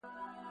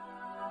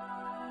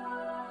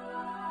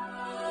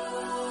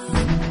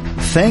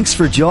Thanks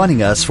for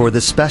joining us for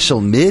the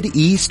special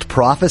Mid-East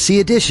Prophecy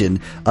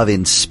edition of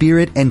In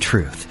Spirit and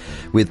Truth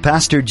with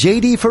Pastor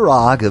J.D.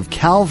 Farag of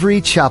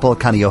Calvary Chapel,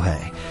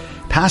 Kaneohe.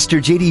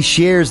 Pastor J.D.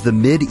 shares the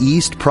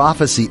Mid-East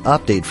Prophecy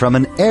update from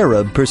an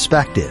Arab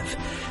perspective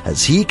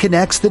as he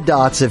connects the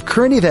dots of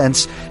current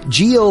events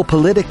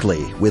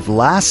geopolitically with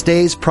last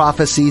days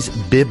prophecies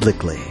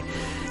biblically.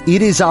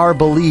 It is our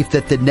belief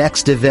that the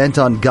next event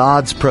on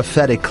God's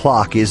prophetic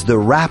clock is the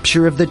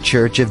rapture of the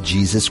Church of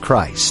Jesus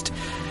Christ.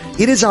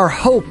 It is our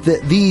hope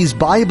that these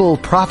Bible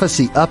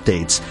prophecy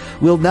updates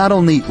will not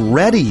only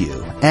ready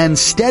you and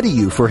steady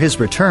you for His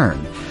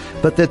return,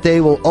 but that they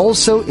will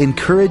also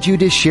encourage you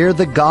to share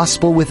the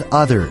gospel with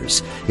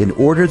others in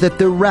order that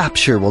the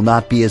rapture will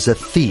not be as a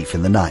thief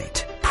in the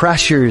night.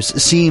 Pressures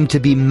seem to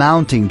be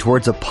mounting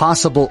towards a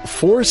possible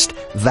forced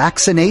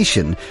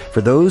vaccination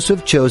for those who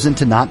have chosen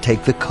to not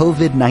take the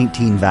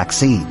COVID-19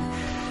 vaccine.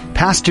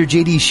 Pastor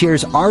J.D.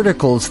 shares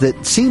articles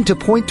that seem to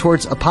point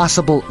towards a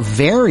possible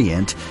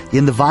variant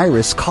in the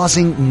virus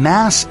causing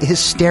mass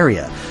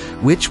hysteria,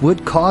 which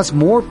would cause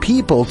more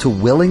people to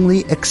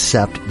willingly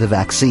accept the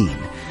vaccine.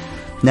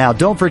 Now,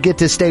 don't forget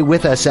to stay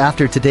with us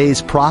after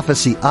today's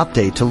prophecy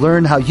update to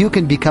learn how you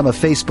can become a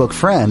Facebook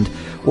friend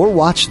or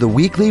watch the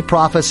weekly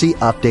prophecy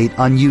update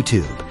on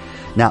YouTube.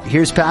 Now,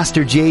 here's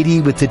Pastor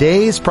J.D. with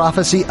today's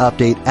prophecy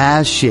update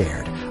as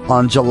shared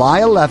on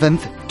July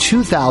 11th,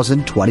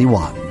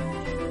 2021.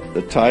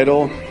 The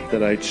title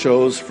that I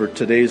chose for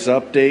today's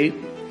update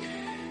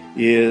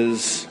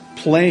is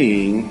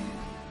Playing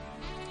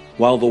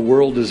While the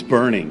World is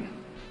Burning.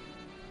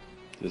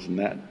 Isn't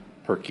that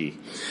perky?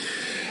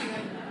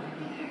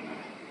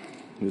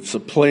 It's a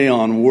play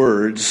on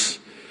words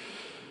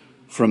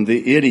from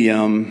the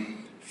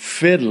idiom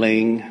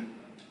fiddling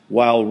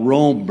while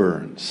Rome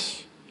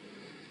burns.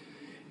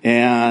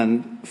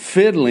 And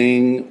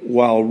fiddling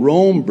while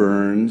Rome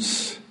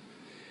burns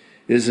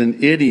is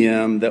an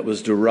idiom that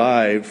was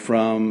derived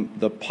from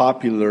the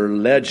popular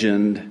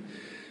legend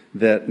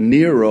that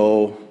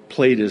Nero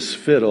played his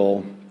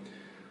fiddle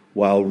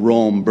while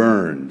Rome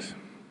burned.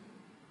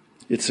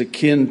 It's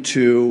akin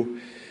to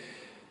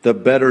the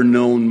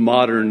better-known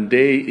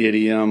modern-day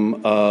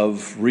idiom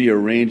of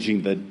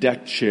rearranging the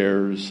deck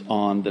chairs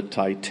on the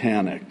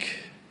Titanic.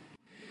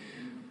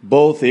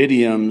 Both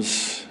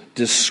idioms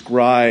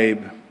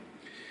describe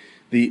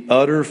the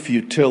utter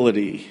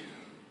futility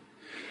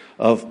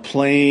of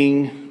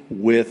playing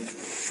with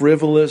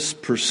frivolous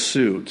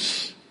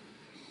pursuits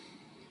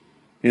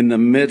in the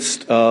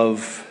midst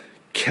of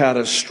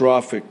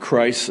catastrophic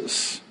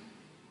crisis.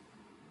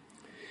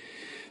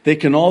 They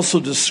can also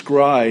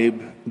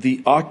describe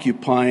the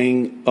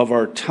occupying of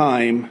our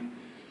time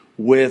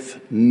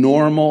with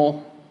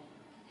normal,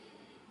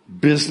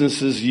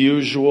 business as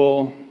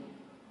usual,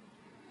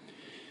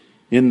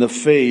 in the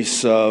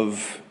face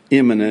of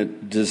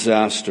imminent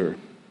disaster.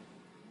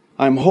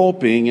 I'm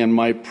hoping, and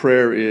my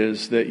prayer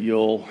is, that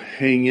you'll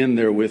hang in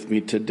there with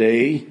me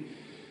today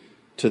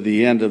to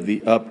the end of the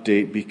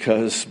update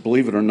because,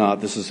 believe it or not,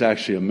 this is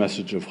actually a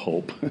message of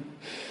hope.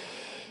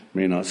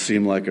 May not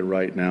seem like it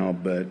right now,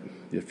 but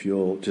if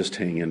you'll just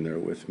hang in there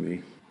with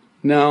me.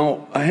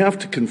 Now, I have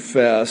to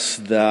confess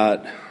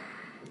that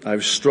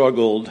I've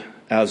struggled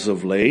as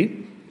of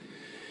late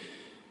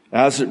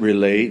as it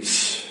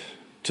relates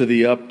to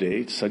the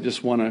updates. I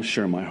just want to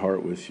share my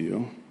heart with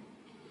you.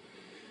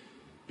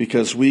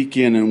 Because week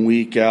in and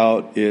week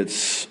out,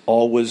 it's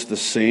always the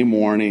same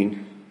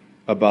warning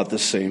about the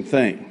same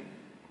thing.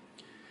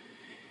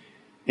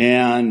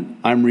 And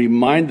I'm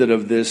reminded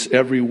of this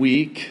every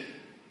week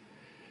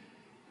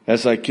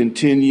as I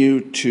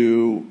continue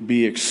to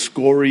be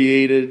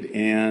excoriated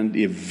and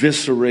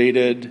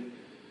eviscerated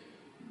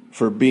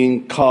for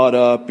being caught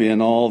up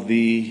in all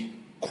the,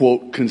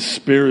 quote,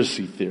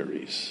 conspiracy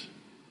theories.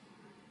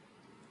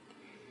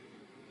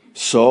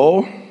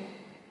 So,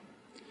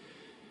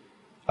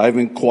 I've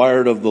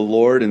inquired of the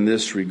Lord in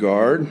this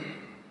regard,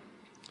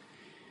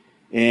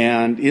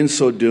 and in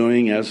so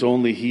doing, as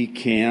only He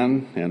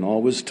can and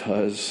always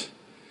does,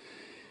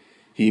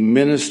 He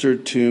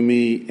ministered to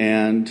me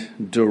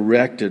and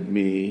directed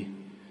me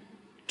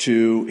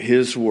to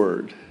His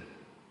Word,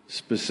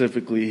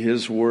 specifically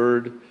His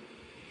Word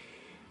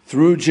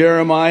through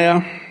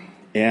Jeremiah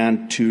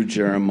and to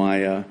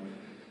Jeremiah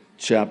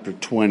chapter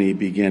 20,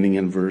 beginning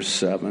in verse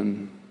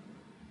 7.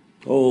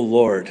 O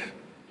Lord,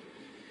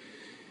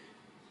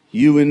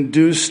 You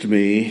induced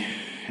me,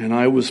 and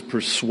I was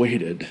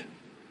persuaded.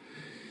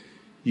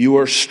 You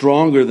are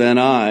stronger than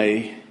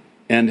I,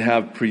 and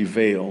have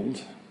prevailed.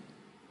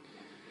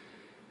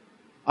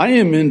 I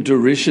am in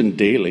derision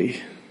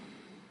daily.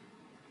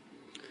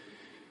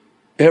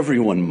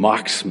 Everyone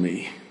mocks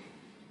me.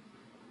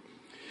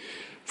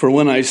 For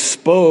when I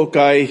spoke,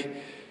 I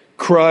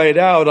cried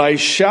out, I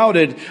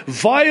shouted,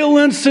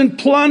 violence and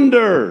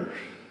plunder,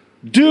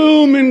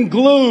 doom and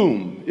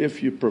gloom,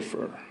 if you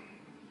prefer.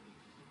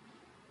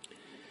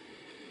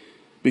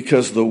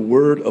 Because the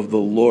word of the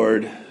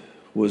Lord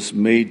was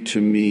made to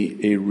me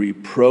a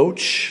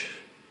reproach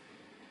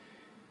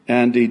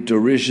and a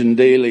derision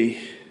daily.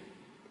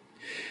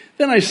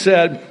 Then I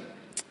said,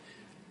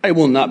 I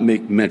will not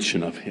make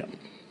mention of him,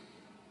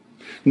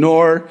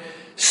 nor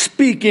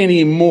speak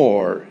any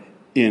more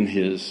in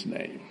his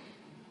name.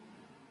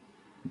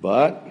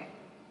 But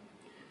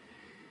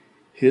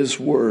his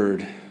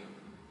word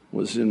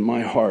was in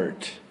my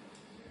heart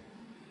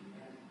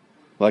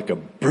like a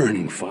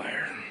burning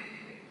fire,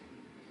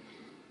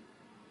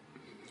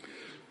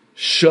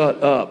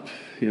 shut up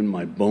in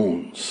my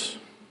bones.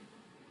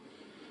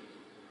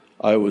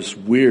 I was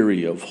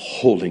weary of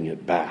holding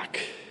it back,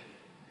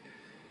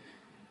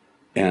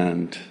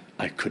 and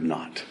I could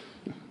not.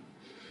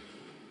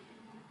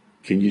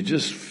 Can you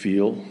just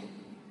feel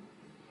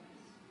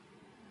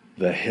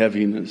the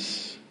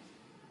heaviness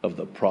of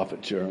the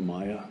prophet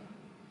Jeremiah?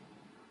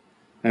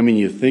 I mean,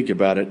 you think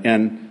about it,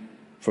 and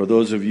for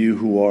those of you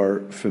who are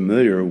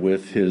familiar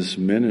with his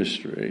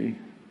ministry,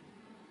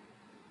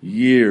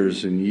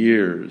 years and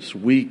years,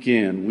 week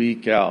in,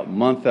 week out,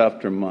 month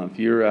after month,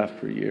 year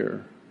after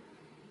year,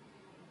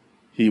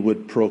 he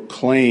would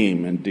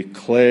proclaim and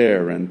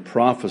declare and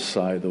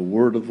prophesy the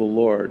word of the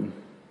Lord,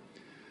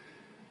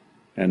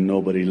 and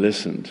nobody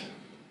listened.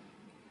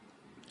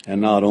 And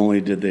not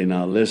only did they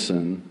not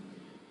listen,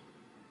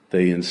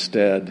 they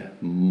instead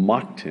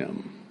mocked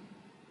him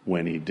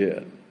when he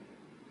did.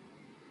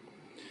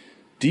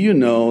 Do you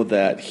know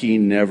that he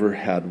never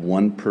had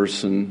one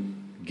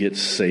person get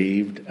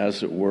saved,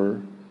 as it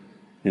were,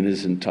 in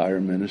his entire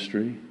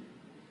ministry?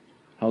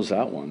 How's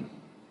that one?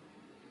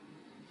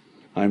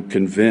 I'm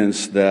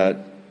convinced that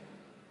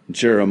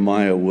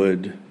Jeremiah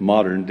would,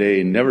 modern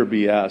day, never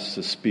be asked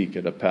to speak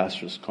at a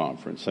pastor's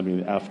conference. I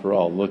mean, after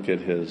all, look at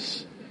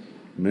his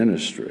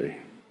ministry.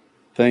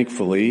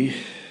 Thankfully,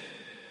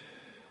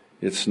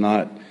 it's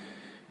not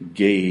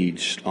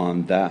gauged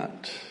on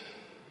that.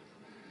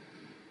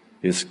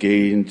 It's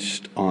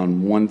gauged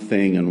on one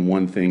thing and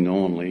one thing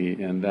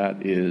only, and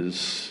that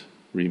is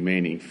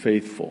remaining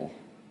faithful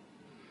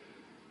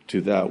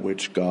to that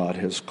which God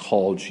has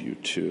called you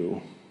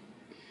to,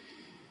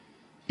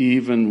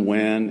 even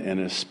when, and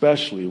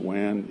especially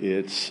when,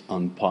 it's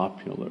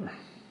unpopular.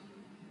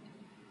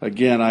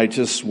 Again, I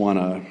just want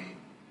to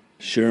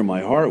share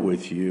my heart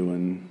with you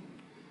and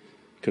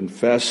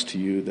confess to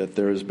you that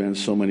there has been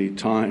so many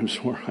times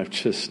where I've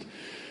just,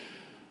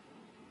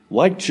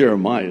 like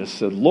Jeremiah,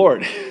 said,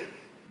 Lord,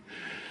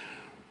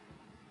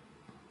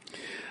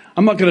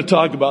 I'm not going to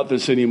talk about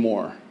this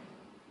anymore.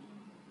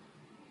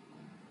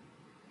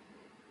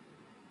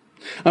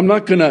 I'm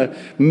not going to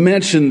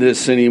mention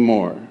this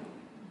anymore.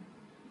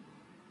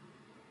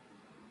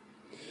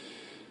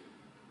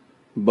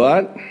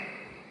 But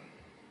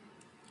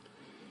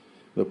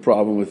the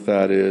problem with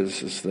that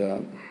is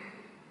that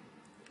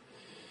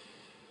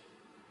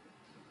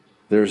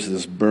there's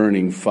this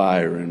burning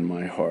fire in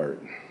my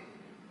heart.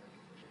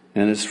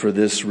 And it's for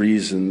this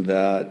reason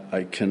that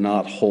I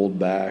cannot hold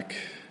back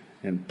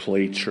and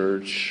play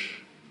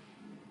church,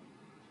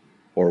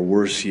 or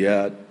worse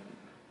yet,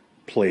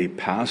 play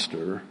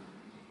pastor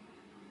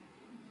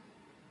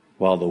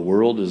while the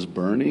world is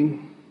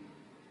burning,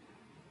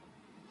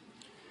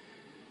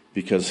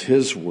 because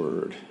his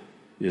word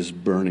is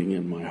burning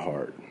in my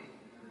heart.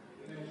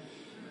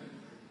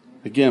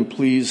 Again,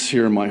 please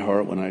hear my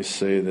heart when I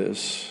say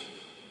this.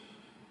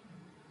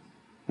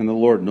 And the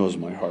Lord knows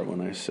my heart when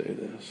I say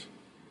this.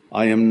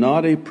 I am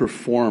not a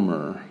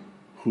performer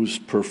whose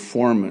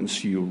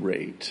performance you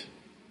rate,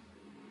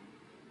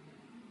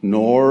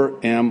 nor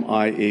am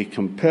I a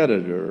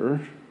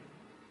competitor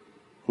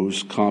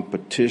whose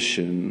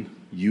competition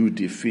you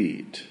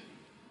defeat.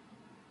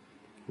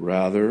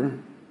 Rather,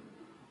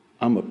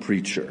 I'm a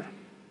preacher.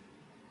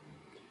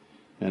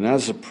 And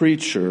as a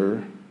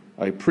preacher,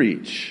 I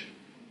preach.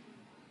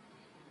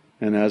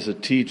 And as a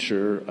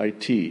teacher, I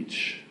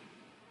teach.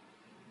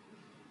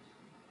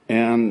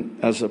 And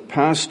as a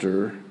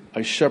pastor,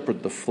 I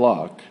shepherd the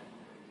flock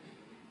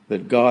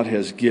that God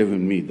has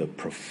given me the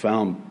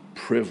profound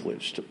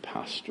privilege to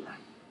pastor.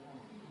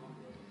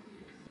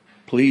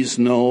 Please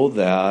know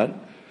that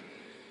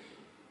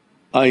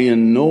I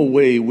in no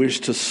way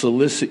wish to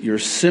solicit your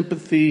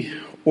sympathy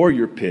or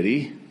your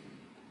pity.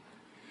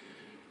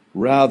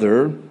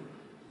 Rather,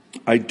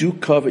 I do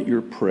covet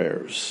your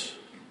prayers,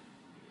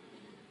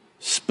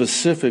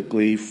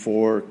 specifically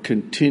for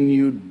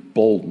continued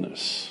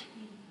boldness.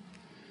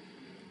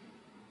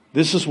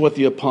 This is what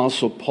the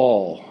Apostle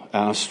Paul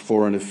asked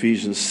for in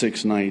Ephesians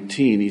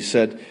 6:19. He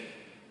said,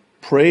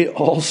 "Pray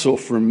also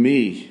for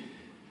me,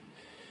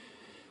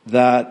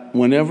 that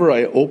whenever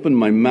I open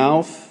my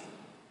mouth,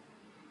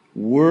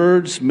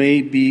 words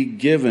may be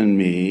given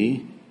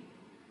me,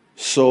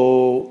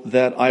 so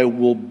that I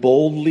will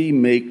boldly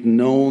make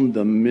known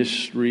the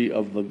mystery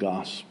of the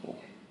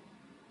gospel."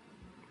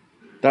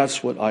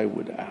 That's what I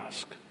would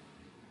ask.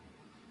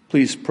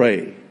 Please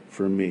pray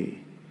for me.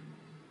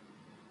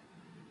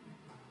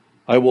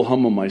 I will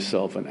humble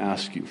myself and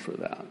ask you for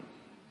that,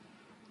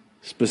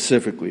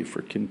 specifically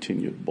for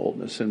continued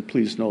boldness. And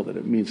please know that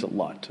it means a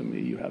lot to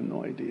me. You have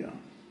no idea.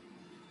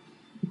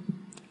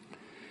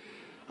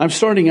 I'm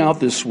starting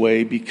out this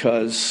way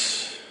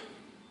because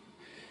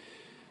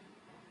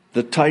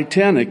the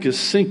Titanic is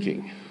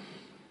sinking.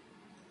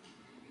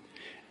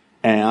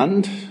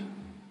 and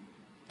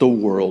the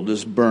world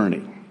is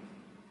burning.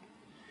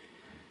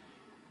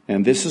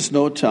 And this is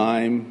no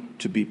time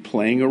to be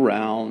playing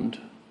around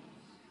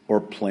or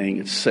playing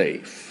it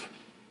safe.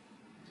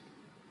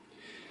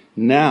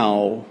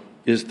 Now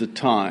is the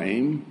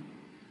time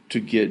to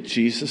get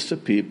Jesus to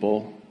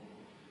people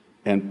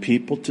and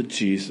people to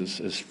Jesus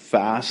as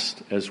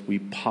fast as we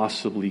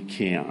possibly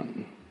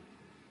can.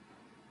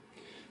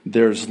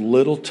 There's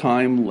little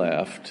time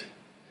left,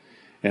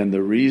 and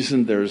the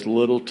reason there's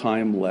little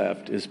time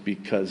left is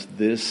because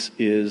this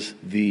is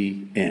the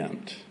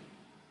end.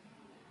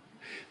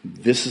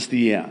 This is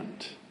the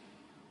end.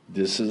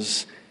 This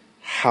is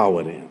how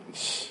it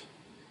ends.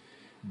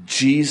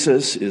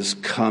 Jesus is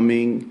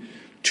coming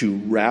to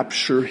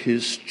rapture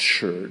his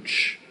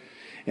church,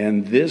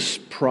 and this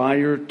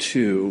prior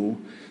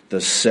to the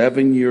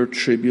 7-year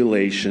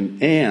tribulation.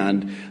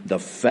 And the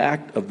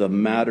fact of the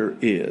matter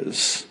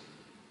is,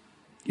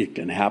 it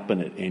can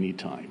happen at any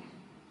time.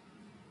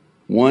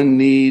 One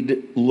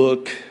need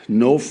look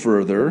no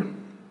further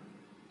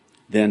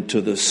than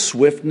to the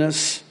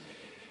swiftness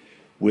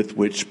with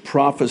which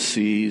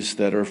prophecies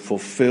that are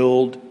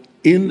fulfilled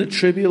in the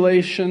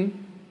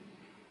tribulation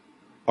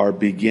are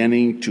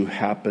beginning to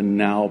happen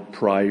now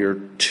prior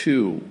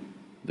to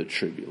the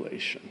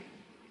tribulation.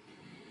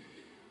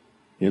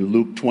 In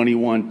Luke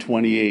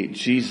 21:28,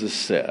 Jesus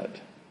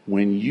said,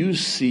 when you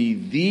see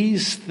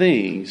these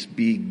things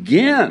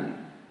begin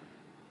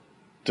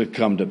to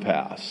come to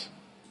pass,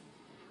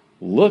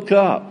 look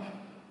up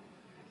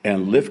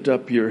and lift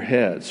up your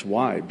heads.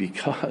 Why?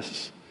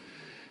 Because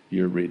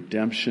your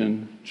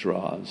redemption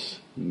draws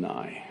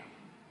nigh.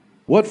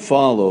 What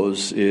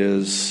follows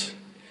is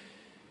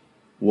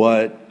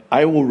what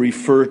I will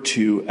refer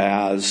to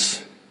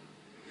as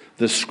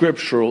the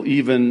scriptural,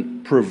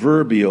 even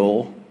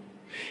proverbial,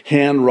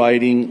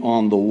 handwriting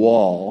on the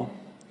wall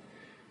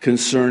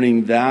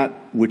concerning that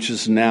which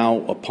is now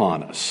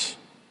upon us.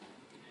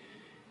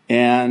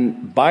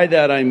 And by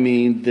that I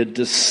mean the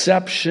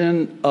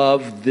deception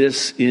of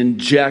this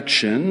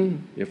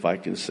injection, if I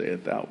can say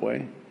it that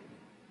way,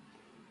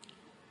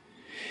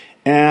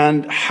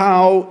 and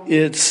how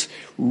it's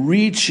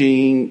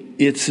reaching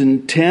its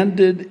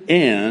intended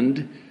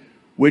end,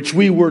 which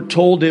we were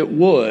told it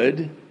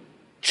would,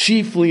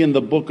 chiefly in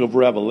the book of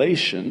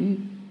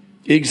Revelation,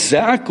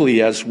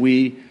 exactly as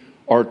we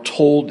are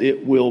told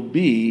it will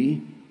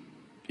be.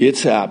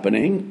 It's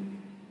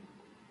happening.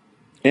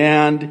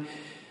 And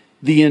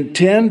the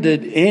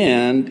intended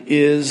end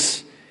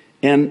is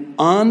an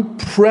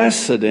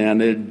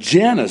unprecedented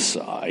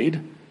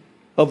genocide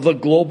of the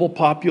global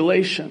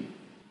population.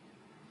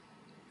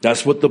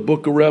 That's what the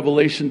book of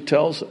Revelation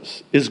tells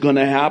us is going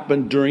to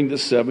happen during the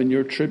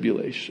 7-year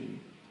tribulation.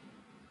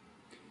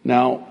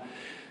 Now,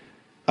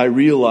 I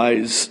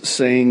realize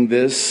saying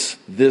this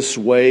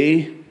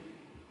way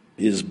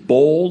is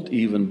bold,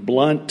 even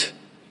blunt,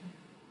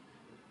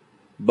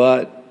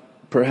 but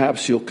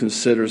perhaps you'll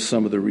consider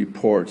some of the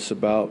reports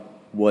about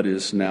what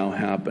is now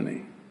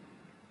happening.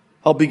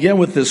 I'll begin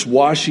with this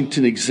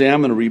Washington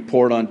Examiner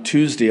report on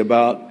Tuesday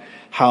about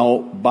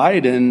how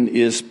Biden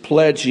is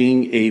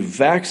pledging a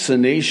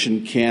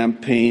vaccination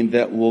campaign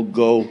that will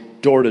go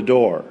door to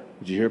door.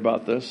 Did you hear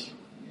about this?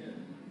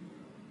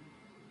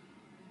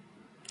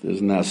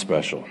 Isn't that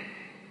special?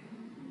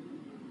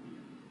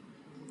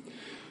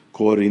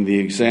 Quoting the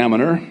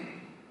Examiner,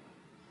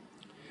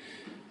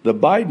 the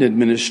Biden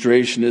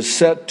administration is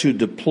set to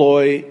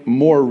deploy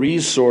more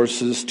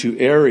resources to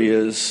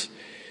areas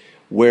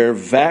where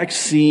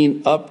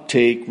vaccine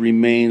uptake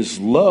remains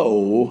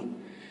low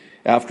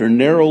after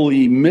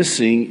narrowly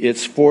missing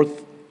its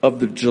 4th of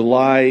the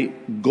July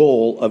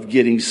goal of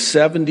getting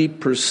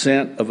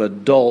 70% of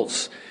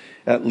adults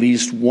at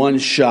least one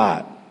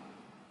shot.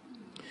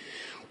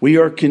 We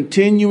are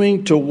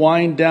continuing to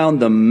wind down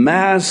the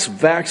mass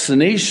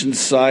vaccination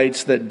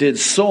sites that did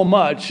so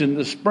much in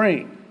the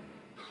spring.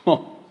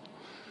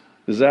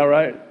 Is that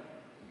right?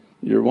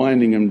 You're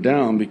winding them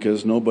down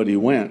because nobody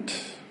went.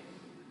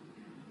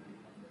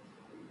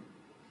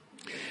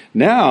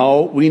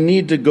 Now we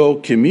need to go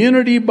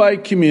community by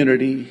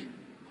community,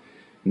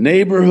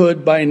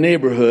 neighborhood by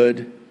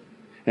neighborhood,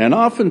 and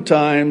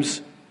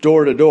oftentimes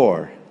door to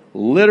door,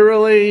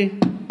 literally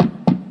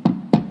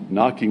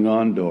knocking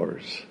on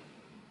doors.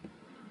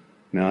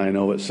 Now I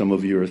know what some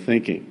of you are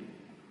thinking,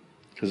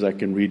 because I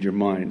can read your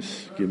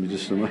minds. Give me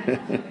just a minute.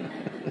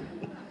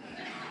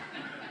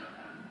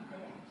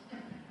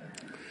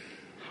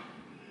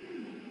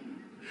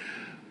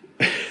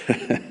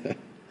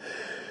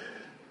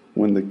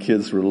 When the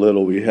kids were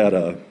little, we had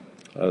a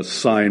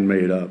sign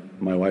made up,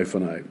 my wife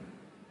and I.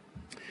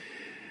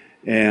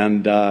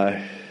 And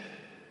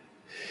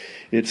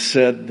it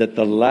said that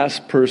the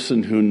last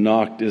person who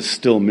knocked is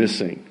still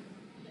missing.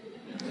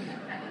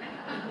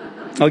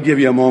 I'll give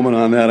you a moment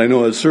on that. I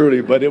know it's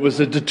early, but it was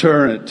a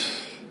deterrent.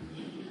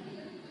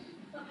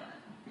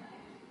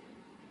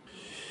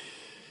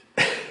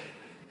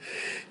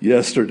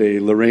 Yesterday,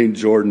 Lorraine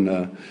Jordan,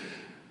 a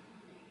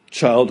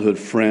childhood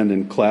friend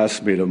and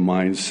classmate of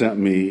mine, sent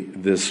me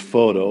this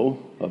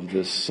photo of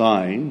this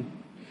sign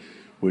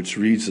which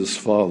reads as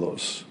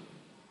follows.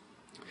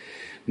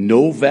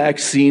 No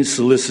vaccine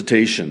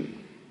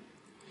solicitation.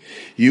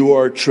 You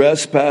are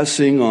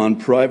trespassing on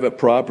private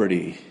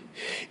property.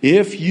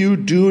 If you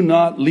do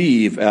not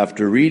leave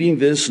after reading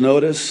this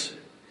notice,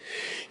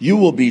 you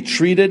will be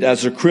treated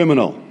as a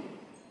criminal.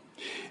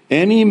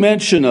 Any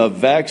mention of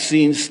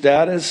vaccine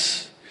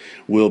status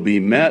will be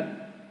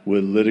met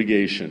with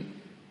litigation.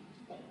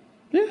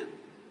 Yeah,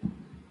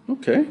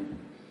 okay.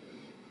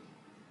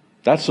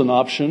 That's an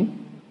option.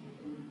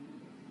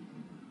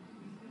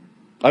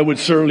 I would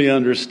certainly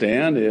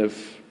understand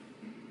if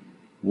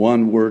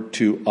one were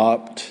to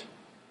opt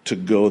to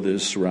go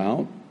this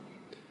route.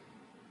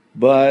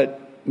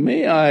 But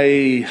may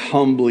I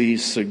humbly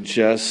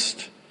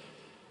suggest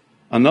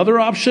another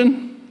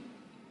option?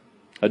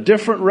 A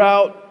different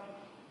route?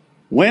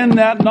 When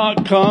that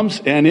knock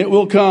comes, and it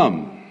will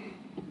come,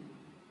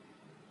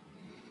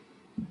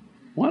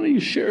 why don't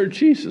you share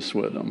Jesus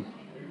with them?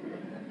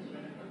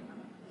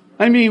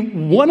 I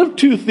mean, one of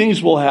two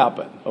things will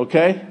happen,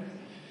 okay?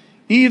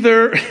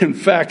 Either, in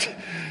fact,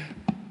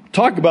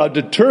 talk about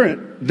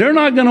deterrent, they're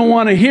not going to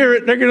want to hear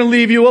it, they're going to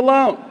leave you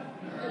alone.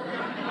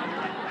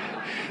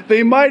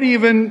 They might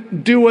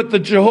even do what the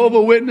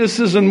Jehovah's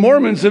Witnesses and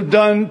Mormons have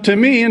done to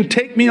me and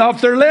take me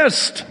off their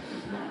list.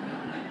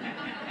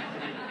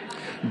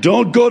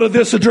 Don't go to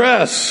this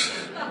address.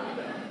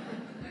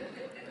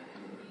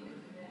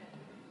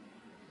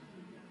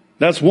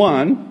 That's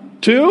one.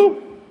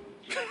 Two,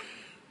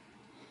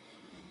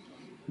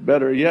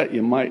 better yet,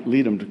 you might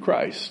lead them to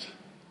Christ.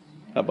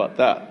 How about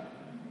that?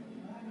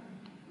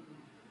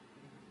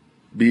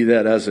 Be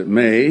that as it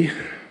may,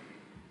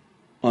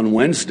 on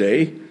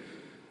Wednesday,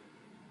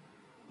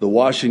 the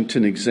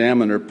Washington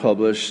Examiner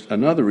published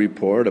another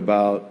report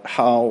about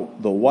how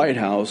the White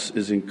House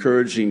is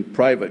encouraging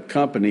private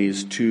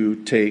companies to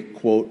take,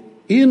 quote,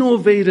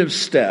 innovative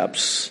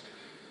steps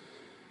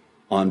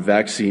on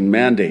vaccine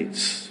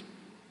mandates.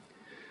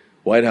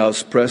 White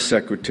House Press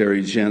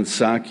Secretary Jen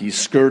Psaki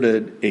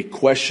skirted a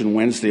question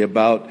Wednesday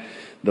about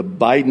the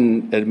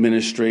Biden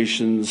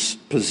administration's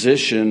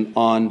position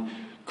on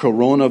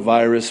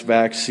coronavirus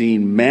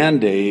vaccine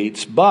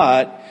mandates,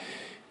 but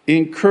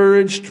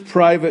encouraged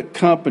private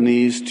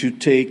companies to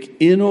take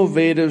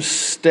innovative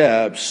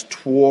steps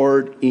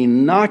toward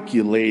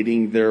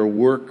inoculating their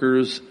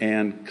workers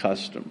and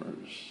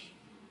customers.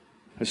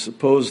 I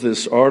suppose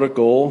this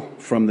article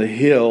from The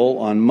Hill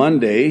on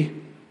Monday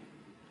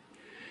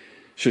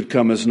should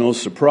come as no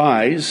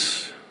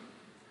surprise.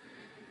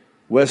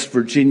 West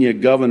Virginia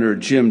Governor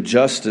Jim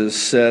Justice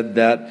said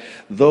that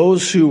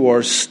those who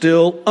are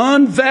still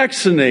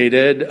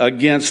unvaccinated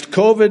against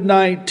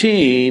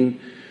COVID-19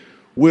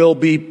 will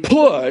be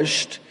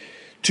pushed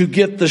to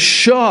get the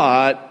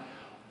shot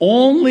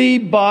only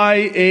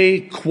by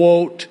a,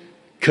 quote,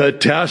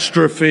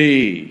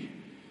 catastrophe,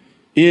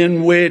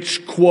 in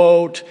which,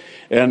 quote,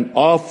 an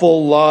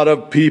awful lot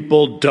of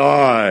people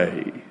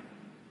die.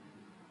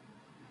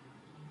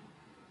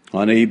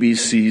 On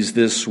ABC's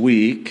This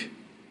Week,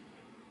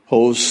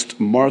 host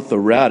Martha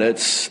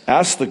Raddatz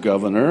asked the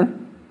governor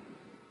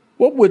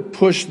what would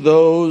push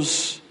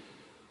those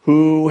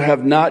who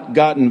have not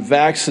gotten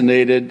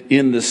vaccinated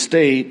in the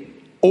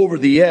state over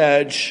the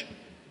edge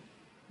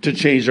to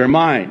change their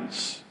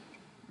minds.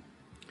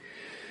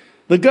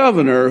 The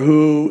governor,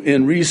 who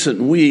in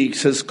recent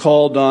weeks has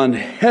called on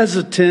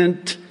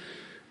hesitant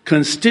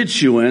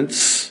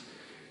constituents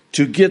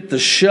to get the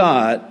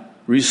shot,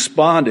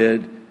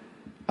 responded,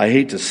 I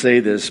hate to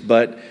say this,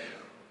 but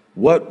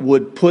what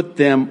would put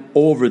them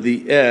over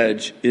the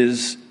edge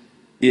is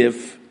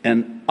if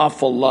an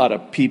awful lot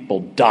of people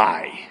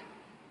die.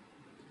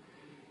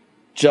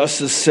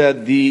 Justice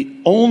said the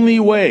only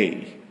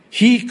way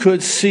he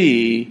could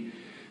see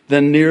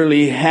the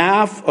nearly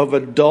half of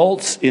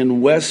adults in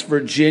West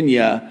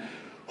Virginia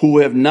who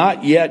have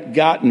not yet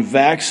gotten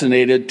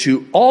vaccinated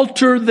to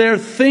alter their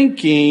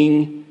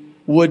thinking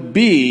would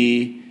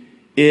be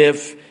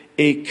if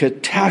a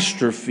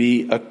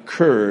catastrophe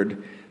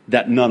occurred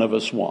that none of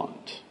us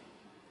want.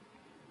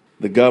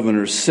 The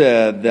governor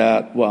said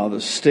that while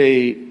the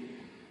state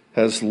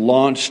has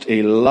launched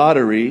a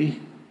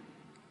lottery,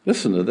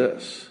 listen to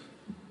this,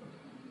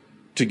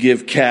 to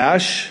give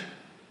cash,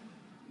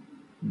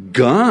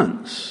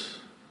 guns,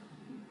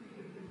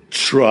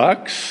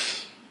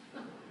 trucks,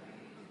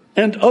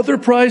 and other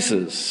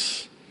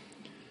prizes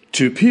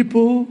to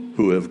people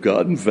who have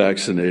gotten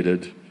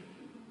vaccinated.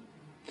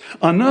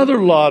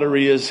 Another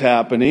lottery is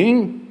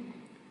happening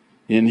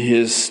in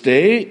his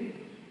state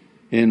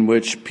in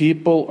which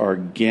people are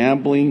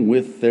gambling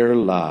with their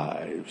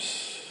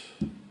lives.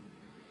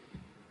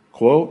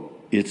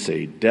 Quote, it's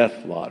a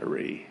death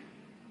lottery,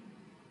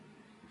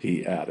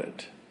 he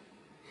added.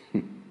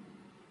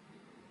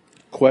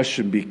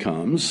 Question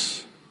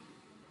becomes,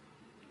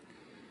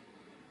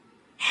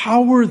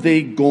 how are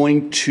they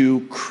going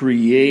to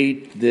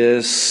create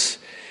this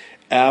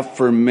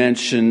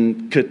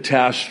aforementioned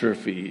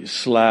catastrophe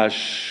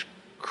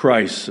 /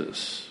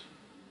 crisis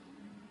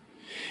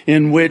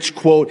in which,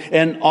 quote,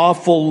 an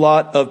awful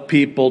lot of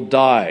people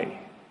die?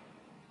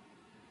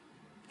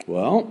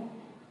 Well,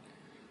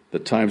 The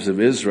Times of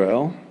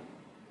Israel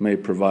may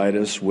provide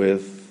us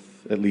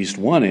with at least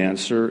one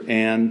answer,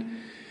 and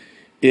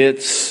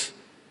it's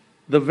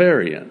the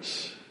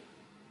variants.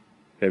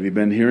 Have you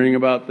been hearing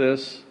about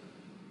this?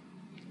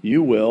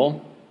 You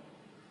will.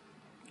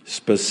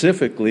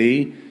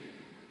 Specifically,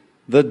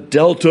 the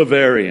Delta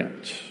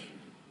variant,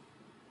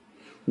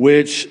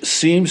 which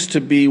seems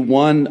to be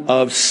one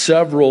of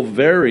several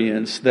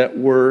variants that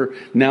we're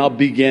now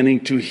beginning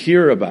to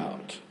hear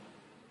about.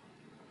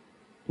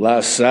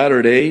 Last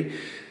Saturday,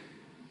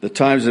 the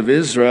Times of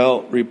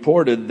Israel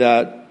reported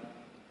that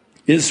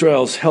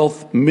Israel's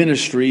health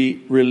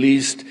ministry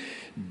released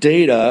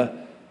data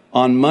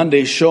on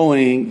Monday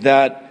showing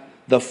that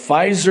the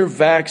Pfizer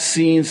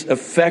vaccine's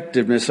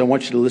effectiveness, I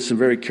want you to listen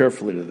very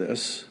carefully to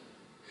this,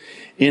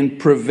 in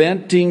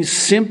preventing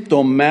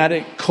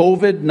symptomatic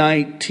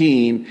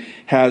COVID-19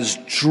 has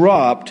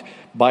dropped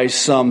by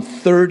some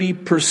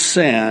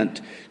 30%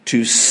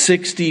 to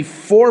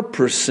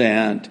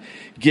 64%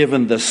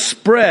 given the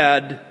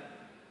spread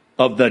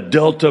of the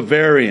Delta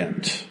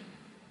variant.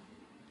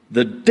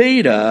 The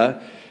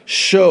data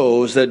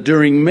shows that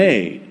during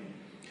May,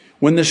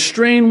 when the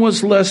strain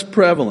was less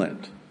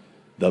prevalent,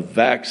 the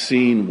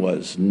vaccine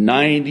was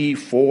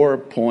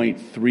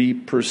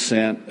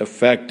 94.3%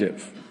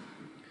 effective.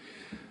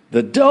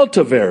 The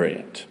Delta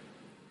variant,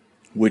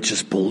 which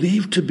is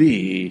believed to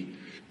be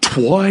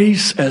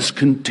twice as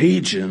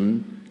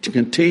contagious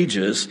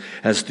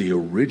as the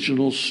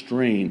original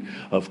strain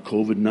of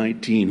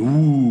COVID-19.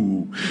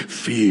 Ooh,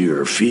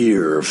 fear,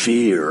 fear,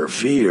 fear,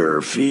 fear,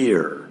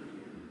 fear.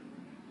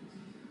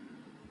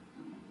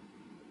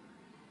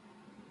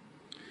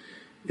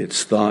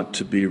 It's thought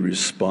to be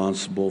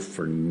responsible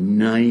for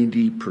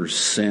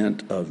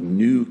 90% of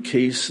new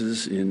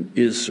cases in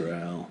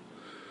Israel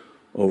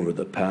over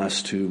the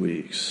past 2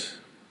 weeks.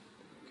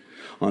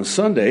 On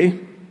Sunday,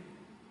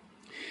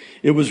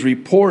 it was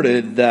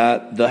reported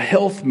that the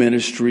health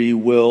ministry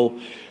will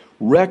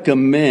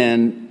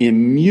recommend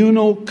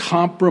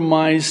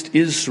immunocompromised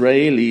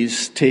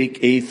Israelis take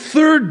a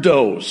third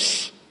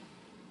dose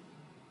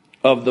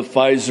of the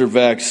Pfizer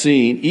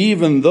vaccine,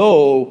 even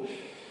though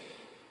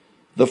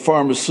the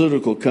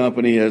pharmaceutical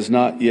company has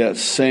not yet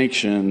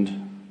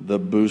sanctioned the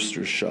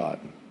booster shot.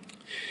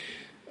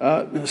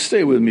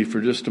 Stay with me for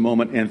just a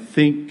moment and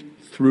think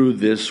through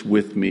this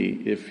with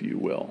me, if you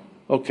will.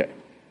 Okay.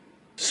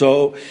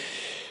 So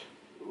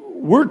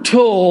we're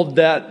told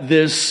that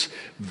this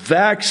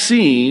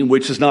vaccine,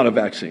 which is not a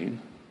vaccine,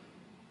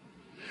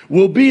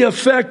 will be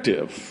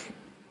effective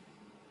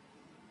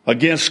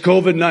against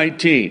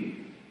COVID-19.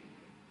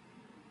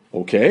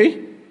 Okay?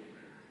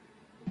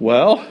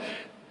 Well,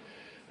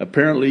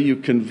 apparently you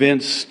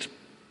convinced,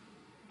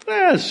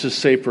 let's just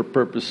say for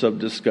purpose of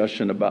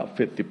discussion, about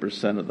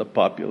 50% of the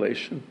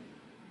population.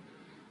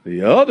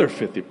 The other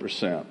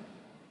 50%,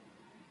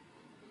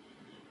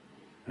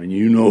 and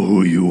you know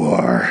who you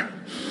are.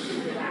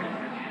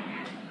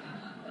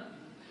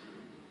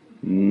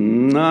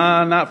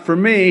 Nah, not for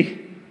me.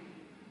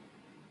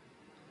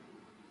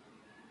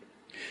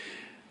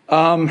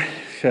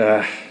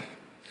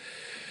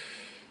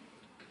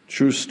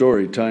 True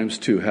story, times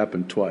two,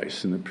 happened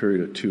twice in the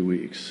period of 2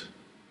 weeks.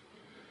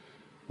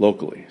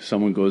 Locally,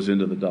 someone goes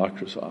into the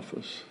doctor's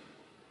office.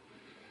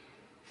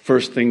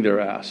 First thing they're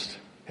asked,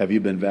 have you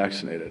been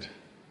vaccinated?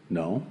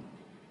 No.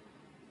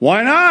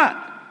 Why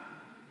not?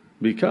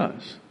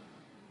 Because.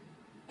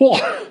 Well,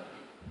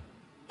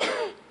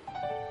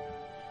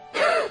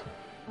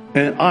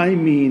 and I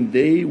mean,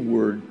 they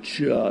were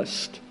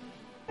just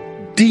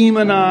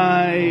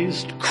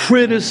demonized,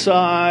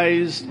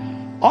 criticized,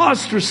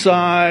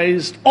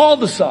 ostracized, all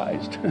the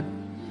sized.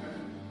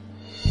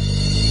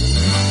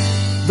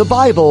 The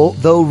Bible,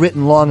 though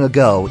written long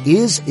ago,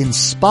 is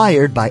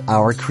inspired by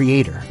our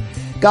Creator.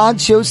 God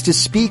chose to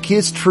speak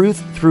His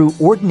truth through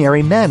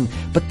ordinary men,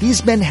 but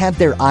these men had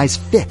their eyes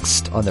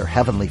fixed on their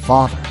Heavenly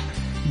Father.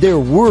 Their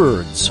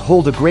words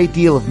hold a great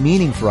deal of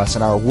meaning for us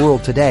in our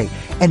world today,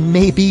 and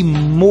maybe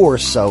more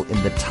so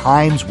in the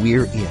times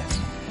we're in.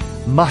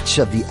 Much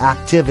of the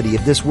activity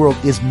of this world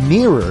is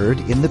mirrored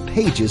in the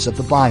pages of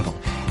the Bible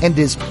and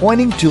is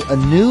pointing to a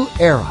new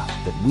era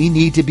that we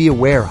need to be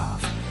aware of.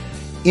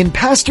 In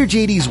Pastor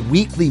JD's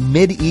weekly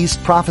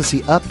Mid-East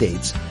prophecy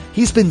updates,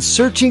 he's been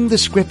searching the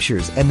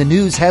scriptures and the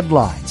news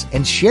headlines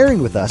and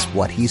sharing with us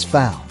what he's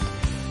found.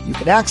 You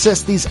can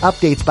access these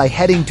updates by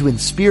heading to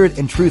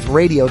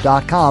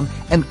inspiritandtruthradio.com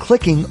and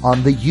clicking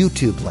on the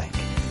YouTube link.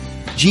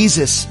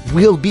 Jesus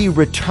will be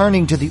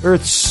returning to the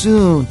earth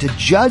soon to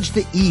judge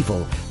the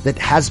evil that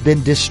has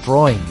been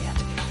destroying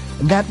it.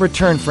 And that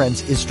return,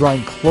 friends, is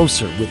drawing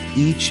closer with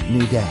each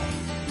new day.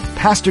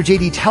 Pastor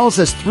JD tells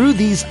us through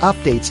these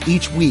updates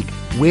each week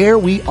where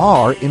we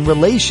are in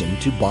relation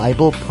to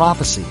Bible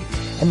prophecy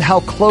and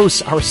how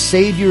close our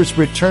Savior's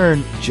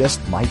return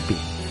just might be.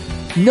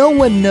 No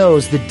one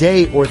knows the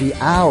day or the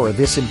hour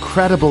this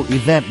incredible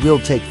event will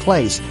take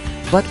place,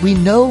 but we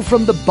know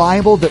from the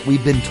Bible that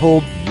we've been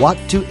told what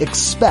to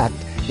expect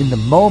in the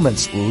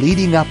moments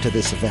leading up to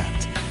this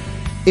event.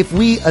 If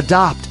we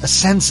adopt a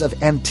sense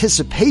of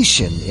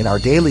anticipation in our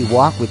daily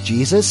walk with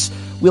Jesus,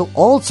 we'll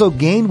also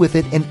gain with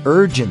it an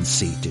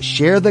urgency to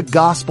share the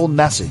gospel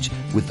message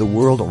with the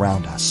world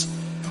around us.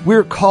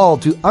 We're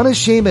called to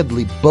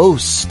unashamedly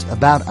boast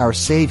about our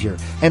Savior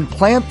and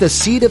plant the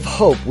seed of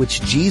hope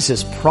which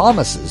Jesus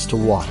promises to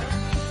water.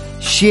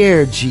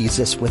 Share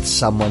Jesus with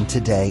someone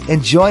today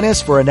and join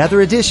us for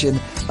another edition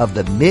of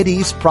the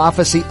Mideast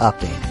Prophecy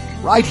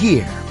Update, right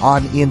here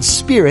on In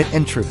Spirit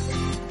and Truth.